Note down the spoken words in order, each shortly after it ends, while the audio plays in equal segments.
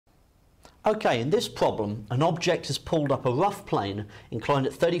Okay, in this problem, an object is pulled up a rough plane inclined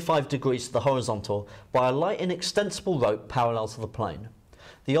at 35 degrees to the horizontal by a light inextensible rope parallel to the plane.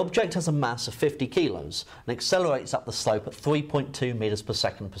 The object has a mass of 50 kilos and accelerates up the slope at 3.2 meters per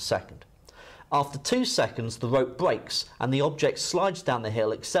second. After 2 seconds, the rope breaks and the object slides down the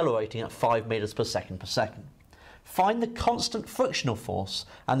hill accelerating at 5 meters per second. Find the constant frictional force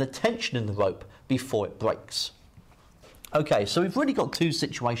and the tension in the rope before it breaks. Okay, so we've really got two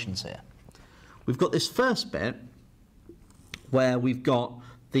situations here. We've got this first bit where we've got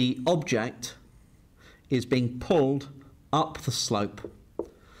the object is being pulled up the slope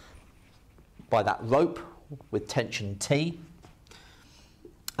by that rope with tension T.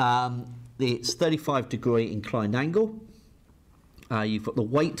 It's 35-degree inclined angle. You've got the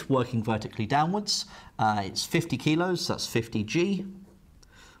weight working vertically downwards. It's 50 kilos, so that's 50 G.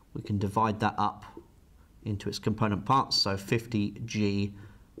 We can divide that up into its component parts, so 50 G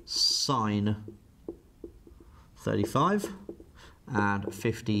sine 35 and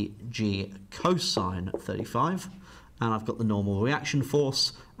 50 G cosine 35, and I've got the normal reaction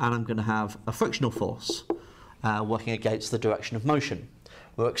force, and I'm going to have a frictional force working against the direction of motion.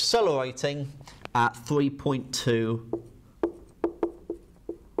 We're accelerating at 3.2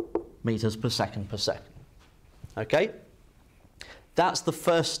 meters per second. Okay, that's the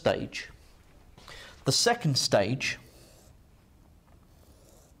first stage. The second stage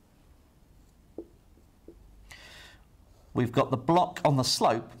we've got the block on the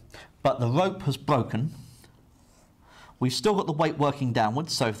slope, but the rope has broken. We've still got the weight working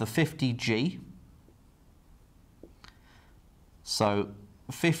downwards, so the 50 G. So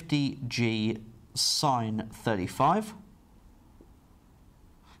 50 G sine 35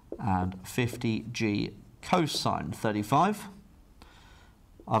 and 50 G cosine 35.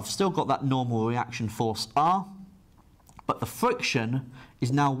 I've still got that normal reaction force R, but the friction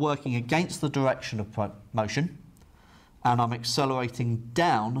is now working against the direction of motion, and I'm accelerating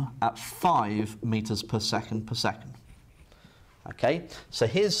down at 5 meters per second. Okay, so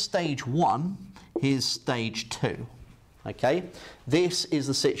here's stage 1, here's stage 2. Okay, this is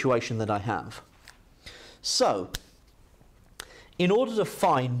the situation that I have. So, in order to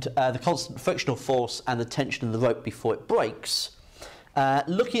find the constant frictional force and the tension in the rope before it breaks,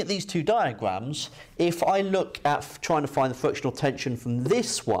 looking at these two diagrams, if I look at trying to find the frictional tension from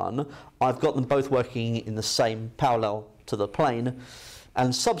this one, I've got them both working in the same parallel to the plane,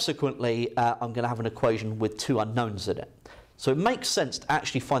 and subsequently I'm going to have an equation with two unknowns in it. So it makes sense to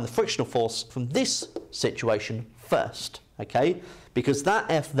actually find the frictional force from this situation first, okay? Because that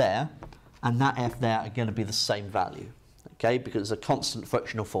F there and that F there are going to be the same value, okay? Because there's a constant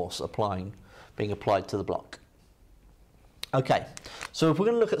frictional force being applied to the block. Okay, so if we're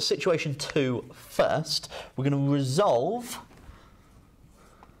going to look at situation 2 first, we're going to resolve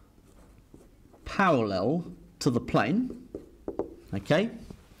parallel to the plane, okay?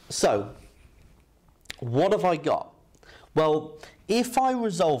 So, what have I got? Well, if I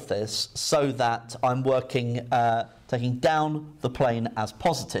resolve this so that I'm working, taking down the plane as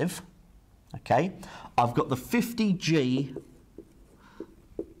positive, okay, I've got the 50 G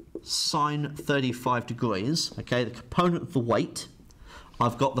sine 35 degrees, okay, the component of the weight.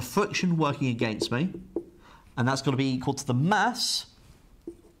 I've got the friction working against me, and that's going to be equal to the mass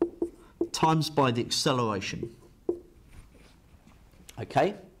times by the acceleration.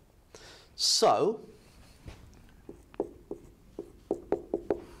 Okay, so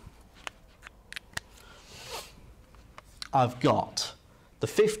I've got the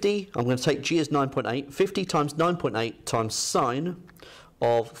 50, I'm going to take G as 9.8, 50 times 9.8 times sine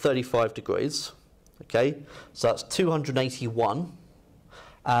of 35 degrees, okay, so that's 281.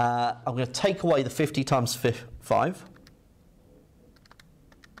 I'm going to take away the 50 times 5,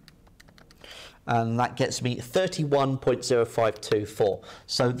 and that gets me 31.0524.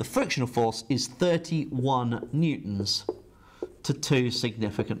 So the frictional force is 31 newtons to two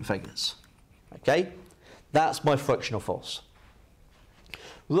significant figures, okay? That's my frictional force.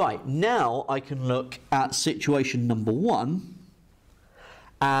 Right, now I can look at situation number 1,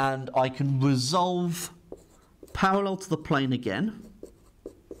 and I can resolve parallel to the plane again.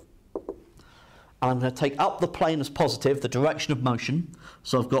 I'm going to take up the plane as positive, the direction of motion.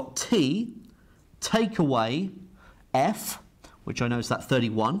 So I've got T, take away F, which I know is that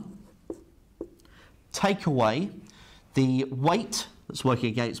 31. Take away the weight that's working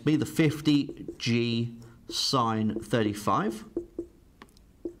against me, the 50 G sine 35,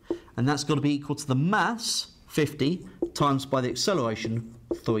 and that's got to be equal to the mass 50 times by the acceleration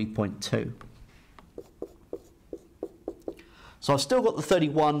 3.2. So I've still got the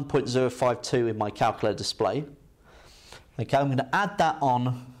 31.052 in my calculator display. Okay, I'm going to add that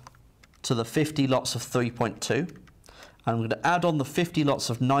on to the 50 lots of 3.2. And I'm going to add on the 50 lots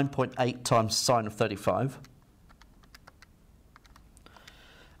of 9.8 times sine of 35.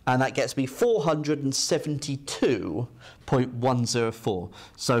 And that gets me 472.104.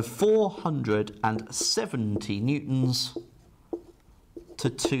 So 470 newtons to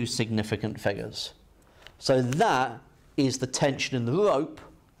two significant figures. So that is the tension in the rope,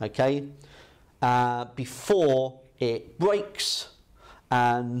 okay, before it breaks,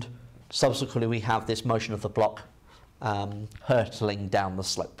 and subsequently we have this motion of the block hurtling down the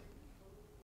slope.